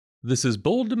This is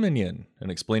Bold Dominion,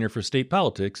 an explainer for state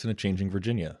politics in a changing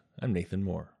Virginia. I'm Nathan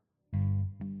Moore.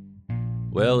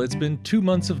 Well, it's been 2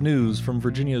 months of news from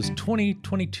Virginia's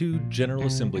 2022 General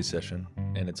Assembly session,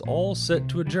 and it's all set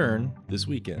to adjourn this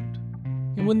weekend.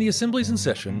 And when the Assembly's in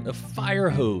session, a fire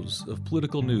hose of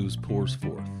political news pours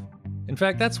forth. In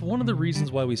fact, that's one of the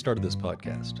reasons why we started this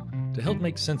podcast, to help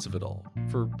make sense of it all,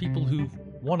 for people who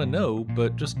want to know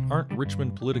but just aren't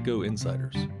Richmond Politico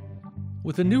insiders.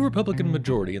 With a new Republican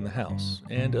majority in the House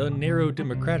and a narrow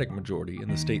Democratic majority in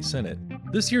the state Senate,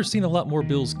 this year's seen a lot more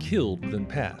bills killed than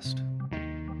passed.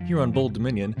 Here on Bold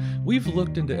Dominion, we've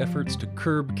looked into efforts to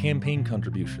curb campaign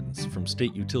contributions from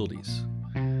state utilities.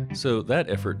 So that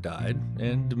effort died,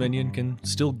 and Dominion can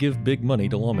still give big money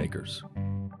to lawmakers.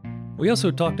 We also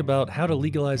talked about how to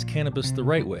legalize cannabis the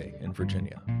right way in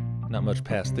Virginia. Not much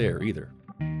passed there either.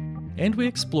 And we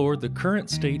explored the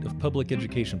current state of public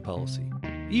education policy.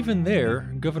 Even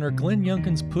there, Governor Glenn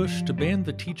Youngkin's push to ban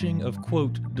the teaching of,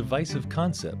 quote, divisive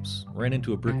concepts ran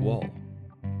into a brick wall.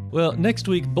 Well, next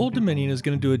week, Bold Dominion is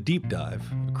going to do a deep dive,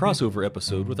 a crossover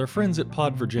episode with our friends at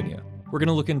Pod Virginia. We're going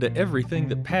to look into everything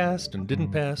that passed and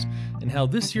didn't pass, and how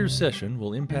this year's session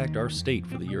will impact our state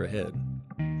for the year ahead.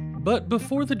 But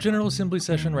before the General Assembly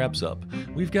session wraps up,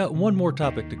 we've got one more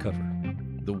topic to cover: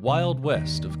 the Wild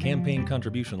West of campaign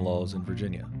contribution laws in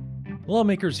Virginia.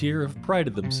 Lawmakers here have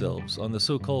prided themselves on the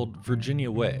so-called Virginia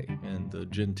way and the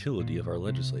gentility of our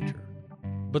legislature.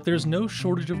 But there's no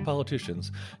shortage of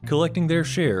politicians collecting their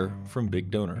share from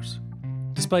big donors.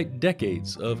 Despite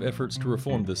decades of efforts to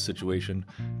reform this situation,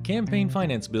 campaign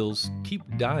finance bills keep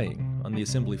dying on the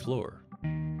Assembly floor.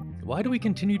 Why do we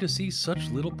continue to see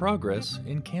such little progress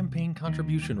in campaign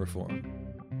contribution reform?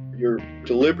 You're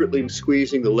deliberately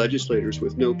squeezing the legislators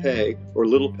with no pay or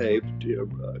little pay,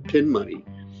 tin money.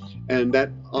 And that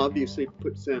obviously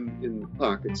puts them in the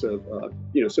pockets of,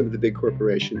 some of the big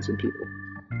corporations and people.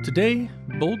 Today,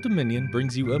 Bold Dominion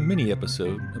brings you a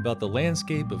mini-episode about the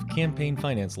landscape of campaign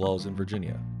finance laws in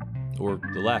Virginia, or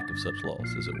the lack of such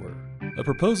laws, as it were. A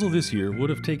proposal this year would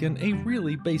have taken a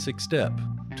really basic step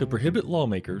to prohibit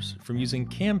lawmakers from using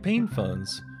campaign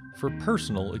funds for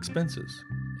personal expenses,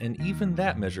 and even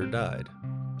that measure died.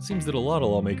 It seems that a lot of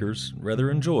lawmakers rather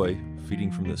enjoy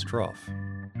feeding from this trough.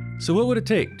 So what would it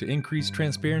take to increase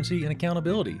transparency and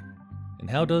accountability? And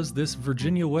how does this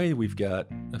Virginia way we've got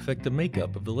affect the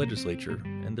makeup of the legislature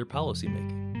and their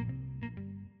policymaking?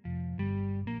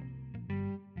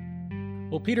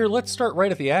 Well, Peter, let's start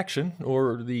right at the action,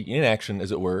 or the inaction,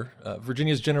 as it were.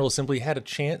 Virginia's General Assembly had a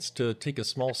chance to take a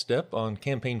small step on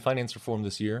campaign finance reform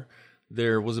this year.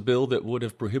 There was a bill that would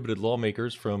have prohibited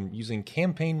lawmakers from using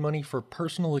campaign money for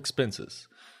personal expenses.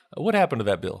 What happened to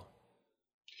that bill?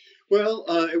 Well,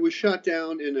 it was shot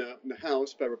down in the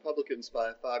House by Republicans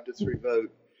by a 5-3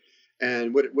 vote.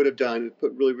 And what it would have done is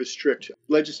really restrict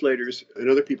legislators and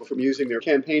other people from using their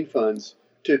campaign funds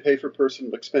to pay for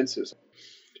personal expenses.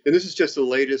 And this is just the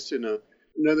latest in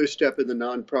another step in the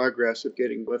non-progress of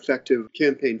getting effective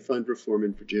campaign fund reform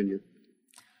in Virginia.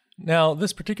 Now,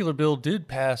 this particular bill did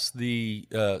pass the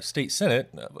state Senate,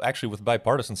 actually with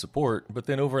bipartisan support, but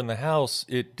then over in the House,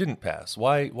 it didn't pass.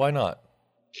 Why not?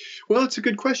 Well, it's a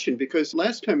good question, because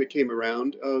last time it came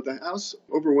around, the House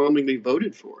overwhelmingly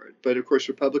voted for it. But of course,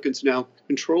 Republicans now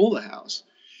control the House.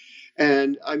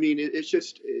 And I mean, it's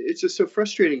just so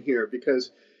frustrating here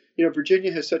because,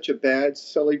 Virginia has such a bad,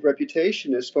 sullied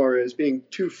reputation as far as being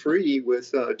too free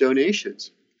with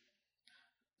donations.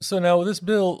 So now with this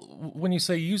bill, when you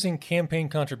say using campaign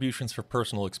contributions for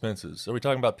personal expenses, are we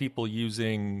talking about people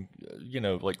using,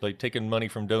 like taking money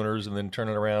from donors and then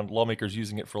turning around, lawmakers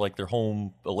using it for like their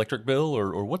home electric bill,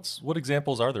 or what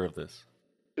examples are there of this?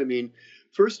 I mean,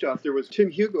 first off, there was Tim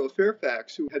Hugo of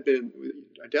Fairfax, who had been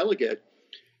a delegate.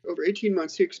 Over 18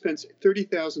 months, he expends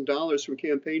 $30,000 from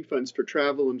campaign funds for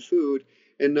travel and food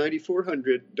and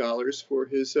 $9,400 for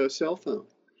his cell phone.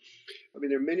 I mean,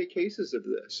 there are many cases of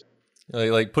this.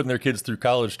 Like putting their kids through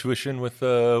college tuition with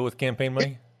campaign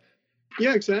money?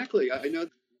 Yeah, exactly. I know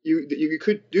you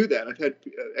could do that. I've had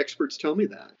experts tell me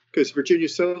that, because Virginia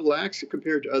is so lax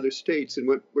compared to other states and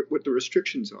what the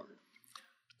restrictions are.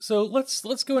 So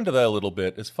let's go into that a little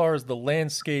bit as far as the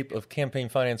landscape of campaign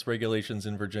finance regulations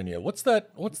in Virginia. What's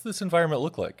this environment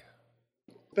look like?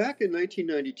 Back in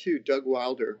 1992, Doug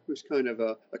Wilder, who's kind of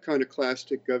a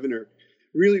iconoclastic governor,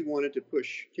 really wanted to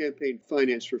push campaign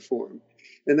finance reform.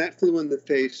 And that flew in the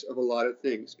face of a lot of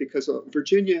things, because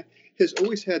Virginia has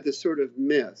always had this sort of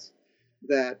myth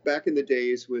that back in the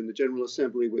days when the General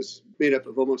Assembly was made up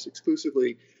of almost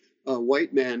exclusively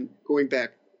white men, going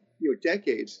back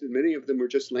decades, and many of them were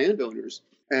just landowners,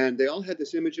 And they all had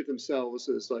this image of themselves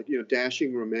as like,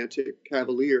 dashing romantic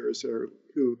cavaliers or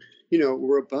who,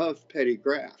 were above petty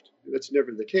graft. That's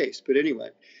never the case. But anyway,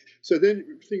 so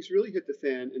then things really hit the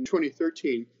fan in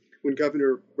 2013 when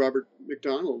Governor Robert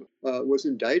McDonnell was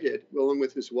indicted along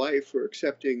with his wife for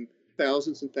accepting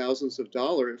thousands and thousands of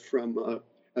dollars from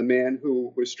a man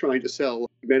who was trying to sell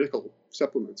medical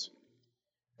supplements.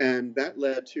 And that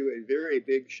led to a very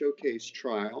big showcase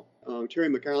trial. Terry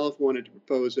McAuliffe wanted to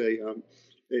propose a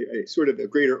sort of a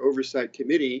greater oversight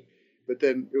committee, but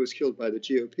then it was killed by the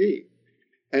GOP.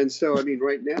 And so, I mean,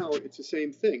 right now, it's the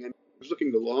same thing. I was looking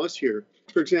at the laws here.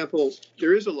 For example,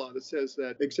 there is a law that says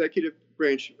that executive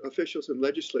branch officials and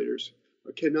legislators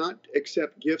cannot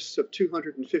accept gifts of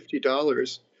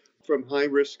 $250 from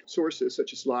high-risk sources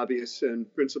such as lobbyists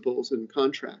and principals and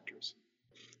contractors.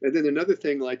 And then another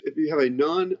thing, like if you have a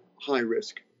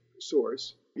non-high-risk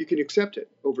source, you can accept it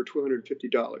over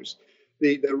 $250.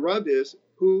 The rub is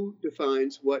who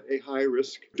defines what a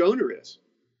high-risk donor is.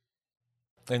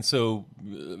 And so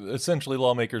essentially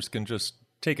lawmakers can just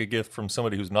take a gift from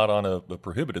somebody who's not on a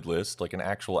prohibited list, like an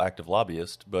actual active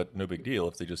lobbyist, but no big deal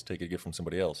if they just take a gift from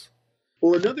somebody else.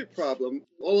 Well, another problem,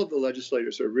 all of the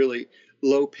legislators are really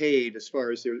low paid as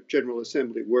far as their General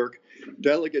Assembly work.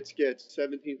 Delegates get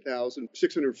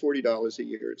 $17,640 a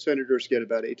year. Senators get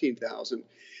about $18,000.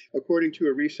 According to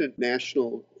a recent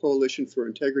National Coalition for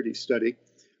Integrity study,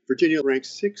 Virginia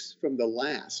ranks 6th from the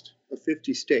last of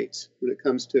 50 states when it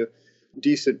comes to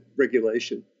decent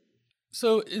regulation.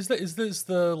 So is this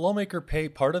the lawmaker pay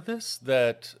part of this?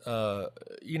 That,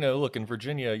 look, in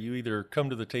Virginia, you either come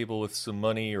to the table with some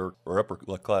money or upper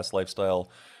class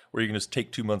lifestyle where you can just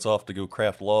take 2 months off to go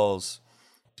craft laws.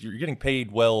 You're getting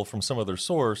paid well from some other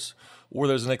source, or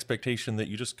there's an expectation that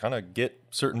you just kind of get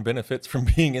certain benefits from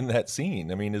being in that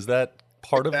scene. I mean, is that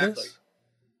part of this?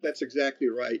 That's exactly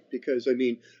right. Because, I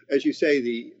mean, as you say,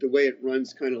 the way it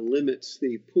runs kind of limits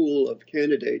the pool of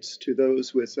candidates to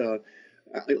those with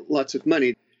lots of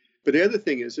money. But the other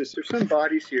thing is there's some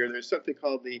bodies here. There's something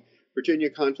called the Virginia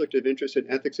Conflict of Interest and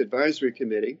Ethics Advisory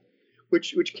Committee,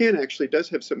 which does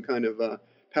have some kind of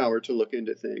power to look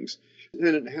into things.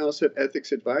 Senate and House have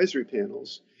ethics advisory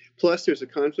panels. Plus, there's a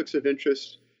Conflicts of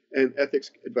Interest and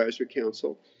Ethics Advisory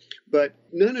Council. But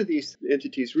none of these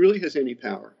entities really has any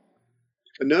power.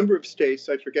 A number of states,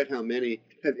 I forget how many,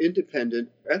 have independent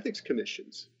ethics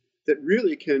commissions that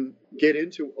really can get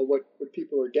into what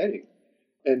people are getting.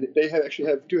 And they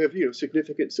do have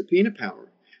significant subpoena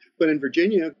power. But in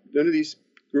Virginia, none of these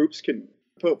groups can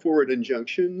put forward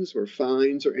injunctions or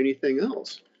fines or anything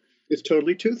else. It's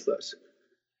totally toothless.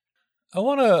 I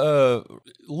want to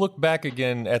look back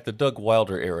again at the Doug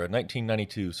Wilder era,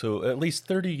 1992. So at least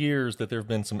 30 years that there have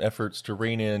been some efforts to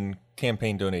rein in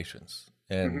campaign donations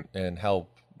and how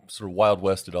sort of Wild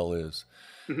West it all is.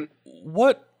 Mm-hmm.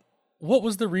 What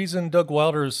was the reason Doug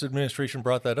Wilder's administration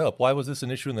brought that up? Why was this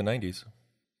an issue in the 90s?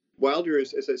 Wilder,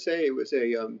 as I say, was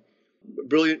a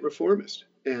brilliant reformist,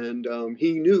 and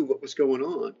he knew what was going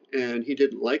on, and he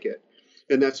didn't like it,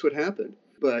 and that's what happened.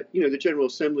 But the General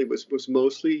Assembly was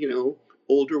mostly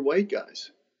older white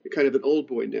guys, kind of an old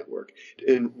boy network,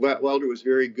 and Wilder was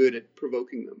very good at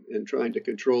provoking them and trying to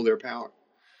control their power.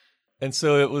 And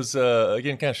so it was,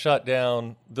 again, kind of shot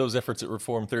down those efforts at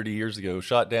reform 30 years ago,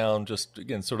 shot down just,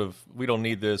 again, sort of, we don't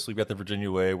need this. We've got the Virginia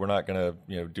way. We're not going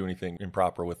to, do anything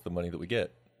improper with the money that we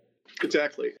get.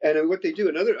 Exactly. And what they do,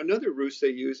 another ruse they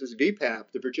use is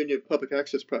VPAP, the Virginia Public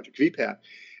Access Project, VPAP.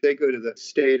 They go to the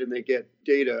state and they get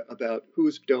data about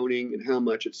who's donating and how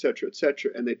much, et cetera,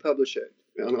 and they publish it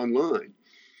online.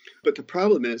 But the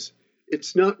problem is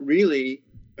it's not really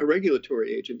a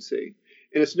regulatory agency.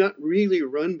 And it's not really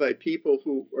run by people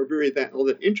who are all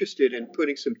that interested in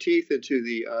putting some teeth into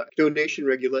the donation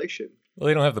regulation. Well,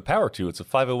 they don't have the power to. It's a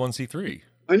 501c3.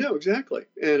 I know, exactly.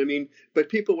 And I mean, but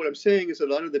what I'm saying is a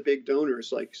lot of the big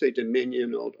donors, like, say,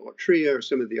 Dominion or Altria or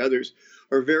some of the others,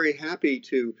 are very happy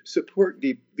to support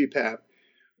VPAP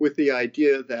with the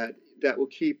idea that will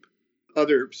keep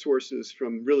other sources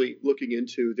from really looking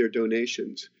into their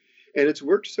donations. And it's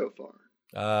worked so far.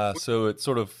 So it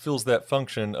sort of fills that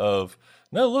function of,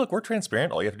 no, look, we're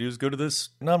transparent. All you have to do is go to this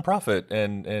nonprofit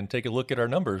and take a look at our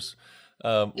numbers.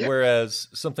 Whereas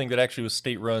something that actually was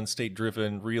state-run,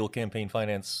 state-driven, real campaign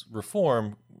finance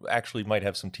reform actually might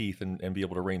have some teeth and be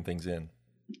able to rein things in.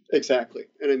 Exactly.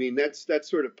 And I mean, that's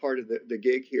sort of part of the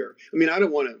gig here. I mean, I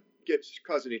don't want to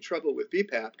cause any trouble with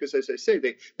VPAP because, as I say,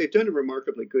 they've done a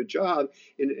remarkably good job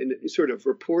in sort of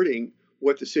reporting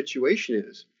what the situation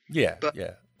is. Yeah.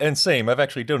 And same, I've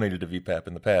actually donated to VPAP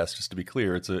in the past, just to be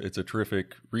clear. It's a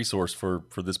terrific resource for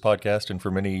this podcast and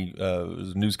for many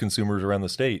news consumers around the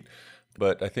state.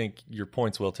 But I think your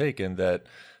point's well taken that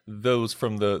those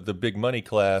from the big money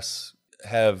class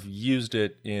have used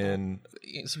it in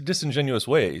sort of disingenuous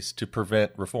ways to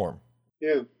prevent reform.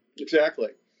 Yeah, exactly.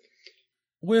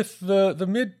 With the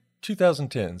mid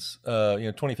 2010s,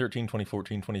 2013,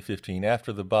 2014, 2015,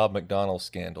 after the Bob McDonnell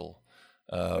scandal,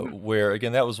 where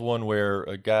again that was one where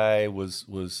a guy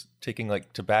was taking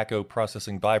like tobacco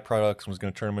processing byproducts and was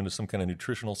going to turn them into some kind of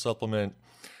nutritional supplement.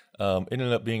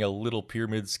 Ended up being a little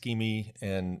pyramid schemey,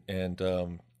 and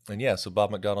yeah, so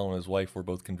Bob McDonnell and his wife were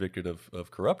both convicted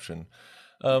of corruption.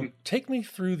 Take me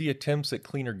through the attempts at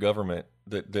cleaner government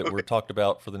that were talked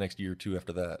about for the next year or two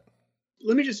after that.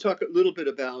 Let me just talk a little bit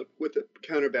about what the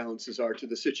counterbalances are to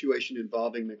the situation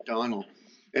involving McDonnell.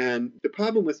 And the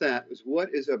problem with that is, what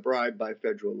is a bribe by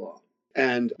federal law?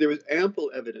 And there was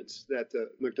ample evidence that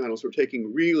the McDonald's were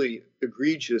taking really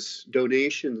egregious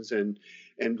donations and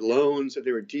loans, that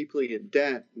they were deeply in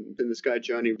debt. And this guy,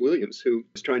 Johnny Williams, who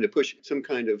was trying to push some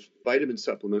kind of vitamin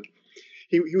supplement,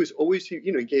 he was always, he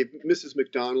gave Mrs.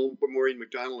 McDonald, Maureen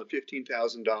McDonald, a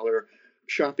 $15,000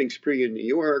 shopping spree in New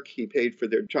York. He paid for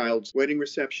their child's wedding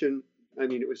reception. I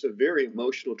mean, it was a very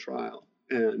emotional trial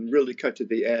and really cut to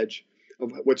the edge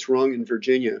of what's wrong in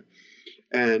Virginia.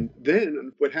 And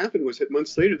then what happened was that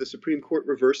months later, the Supreme Court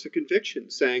reversed the conviction,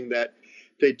 saying that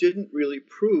they didn't really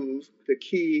prove the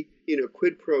key,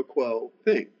 quid pro quo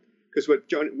thing. Because what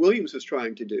John Williams was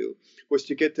trying to do was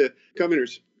to get the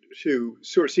governors to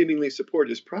sort of seemingly support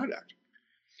his product.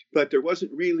 But there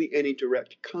wasn't really any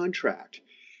direct contract.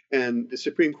 And the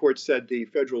Supreme Court said the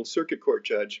federal circuit court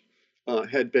judge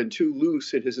had been too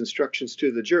loose in his instructions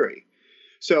to the jury.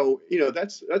 So,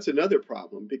 that's another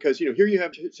problem, because, here you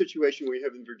have a situation where you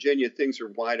have in Virginia, things are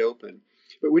wide open.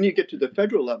 But when you get to the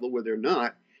federal level where they're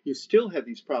not, you still have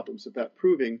these problems about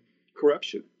proving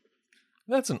corruption.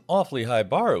 That's an awfully high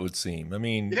bar, it would seem. I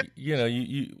mean, Yeah.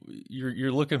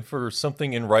 you're looking for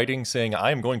something in writing saying,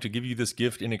 I'm going to give you this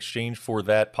gift in exchange for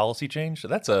that policy change.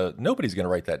 Nobody's going to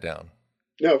write that down.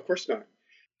 No, of course not.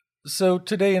 So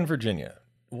today in Virginia,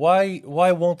 why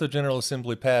won't the General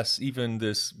Assembly pass even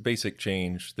this basic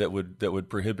change that would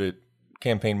prohibit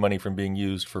campaign money from being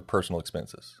used for personal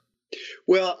expenses?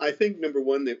 Well, I think, number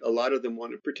one, that a lot of them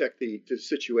want to protect the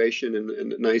situation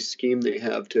and the nice scheme they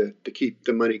have to keep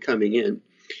the money coming in.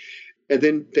 And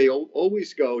then they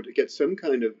always go to get some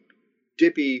kind of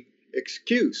dippy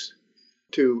excuse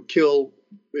to kill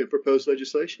proposed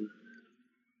legislation.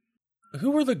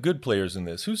 Who are the good players in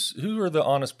this? Who are the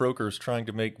honest brokers trying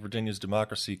to make Virginia's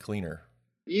democracy cleaner?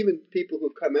 Even people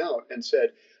who've come out and said,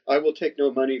 I will take no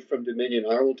money from Dominion,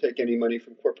 I will take any money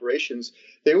from corporations,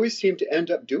 they always seem to end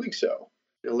up doing so.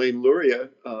 Elaine Luria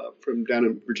from down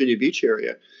in Virginia Beach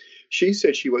area, she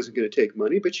said she wasn't going to take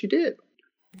money, but she did.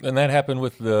 And that happened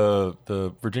with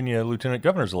the Virginia lieutenant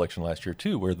governor's election last year,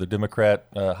 too, where the Democrat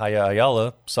Haya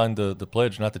Ayala signed the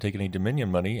pledge not to take any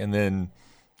Dominion money. And then,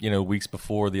 weeks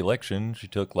before the election, she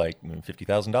took like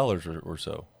 $50,000 or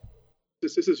so.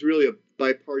 This is really a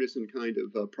bipartisan kind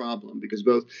of problem, because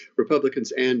both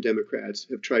Republicans and Democrats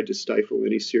have tried to stifle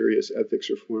any serious ethics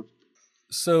reform.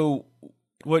 So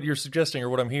what you're suggesting, or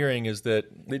what I'm hearing, is that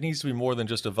it needs to be more than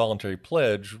just a voluntary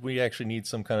pledge. We actually need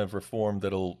some kind of reform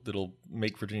that'll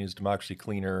make Virginia's democracy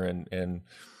cleaner and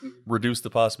reduce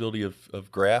the possibility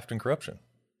of graft and corruption.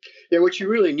 Yeah, what you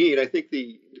really need, I think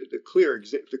the clear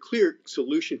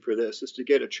solution for this is to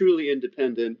get a truly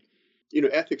independent,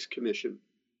 ethics commission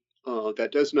that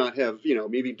does not have,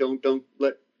 maybe don't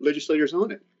let legislators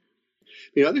on it.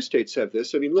 Other states have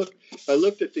this. I mean, look, I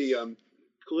looked at the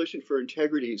Coalition for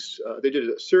Integrity's, they did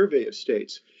a survey of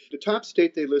states. The top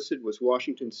state they listed was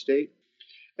Washington State,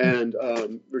 and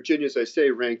Virginia, as I say,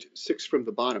 ranked sixth from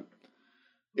the bottom.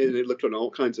 And they looked on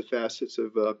all kinds of facets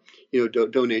of,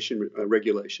 donation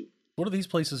regulation. What are these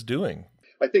places doing?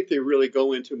 I think they really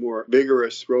go into more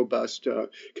vigorous, robust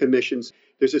commissions.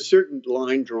 There's a certain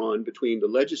line drawn between the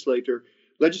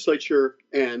legislature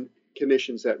and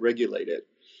commissions that regulate it.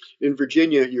 In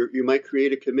Virginia, you might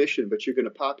create a commission, but you're going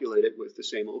to populate it with the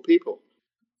same old people.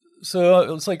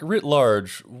 So it's like writ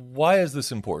large, why is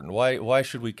this important? Why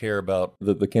should we care about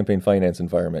the campaign finance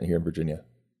environment here in Virginia?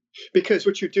 Because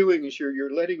what you're doing is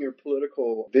you're letting your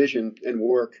political vision and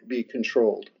work be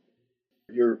controlled.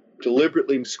 You're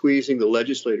deliberately squeezing the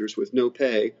legislators with no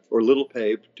pay or little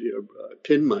pay,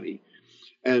 pin money.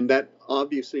 And that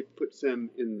obviously puts them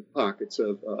in the pockets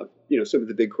of, some of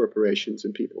the big corporations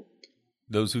and people.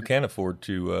 Those who can afford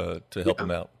to help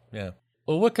them out. Yeah.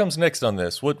 Well, what comes next on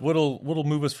this? What'll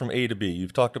move us from A to B?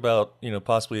 You've talked about,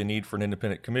 possibly a need for an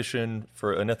independent commission,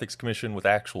 for an ethics commission with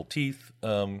actual teeth.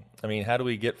 How do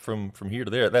we get from here to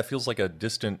there? That feels like a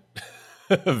distant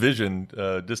vision,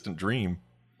 distant dream.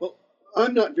 Well,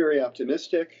 I'm not very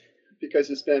optimistic because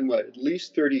it's been, at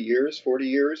least 30 years, 40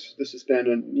 years. This has been,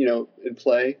 in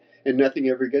play, and nothing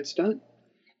ever gets done.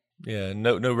 Yeah,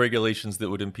 no regulations that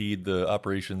would impede the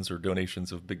operations or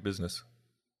donations of big business.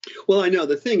 Well, I know.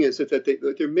 The thing is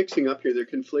that they're mixing up here. They're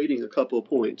conflating a couple of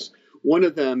points. One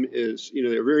of them is,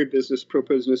 they're very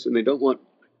pro-business, and they don't want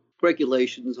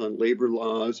regulations on labor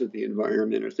laws or the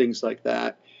environment or things like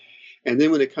that. And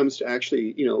then when it comes to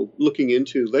actually, looking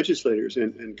into legislators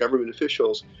and government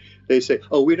officials, they say,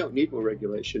 oh, we don't need more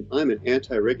regulation. I'm an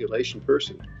anti-regulation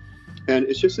person. And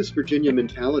it's just this Virginia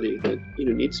mentality that,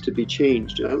 needs to be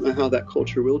changed. And I don't know how that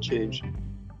culture will change.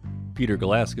 Peter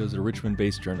Galaska is a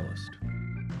Richmond-based journalist.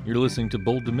 You're listening to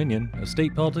Bold Dominion, a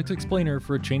state politics explainer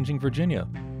for a changing Virginia.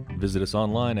 Visit us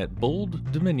online at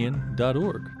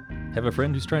bolddominion.org. Have a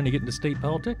friend who's trying to get into state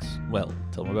politics? Well,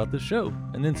 tell them about this show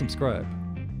and then subscribe.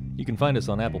 You can find us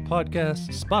on Apple Podcasts,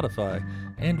 Spotify,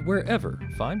 and wherever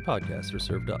fine podcasts are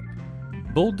served up.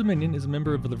 Bold Dominion is a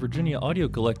member of the Virginia Audio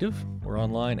Collective. We're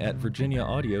online at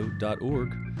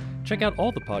virginiaaudio.org. Check out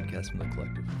all the podcasts from the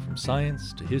collective, from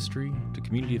science to history to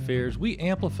community affairs. We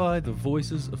amplify the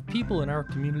voices of people in our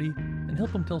community and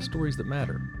help them tell stories that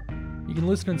matter. You can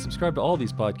listen and subscribe to all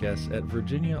these podcasts at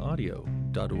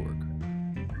virginiaaudio.org.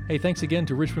 Hey, thanks again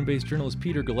to Richmond-based journalist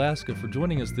Peter Galaska for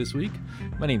joining us this week.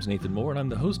 My name's Nathan Moore, and I'm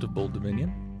the host of Bold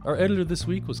Dominion. Our editor this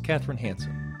week was Catherine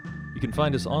Hansen. You can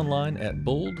find us online at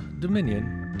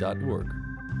bolddominion.org.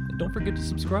 And don't forget to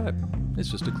subscribe. It's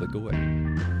just a click away.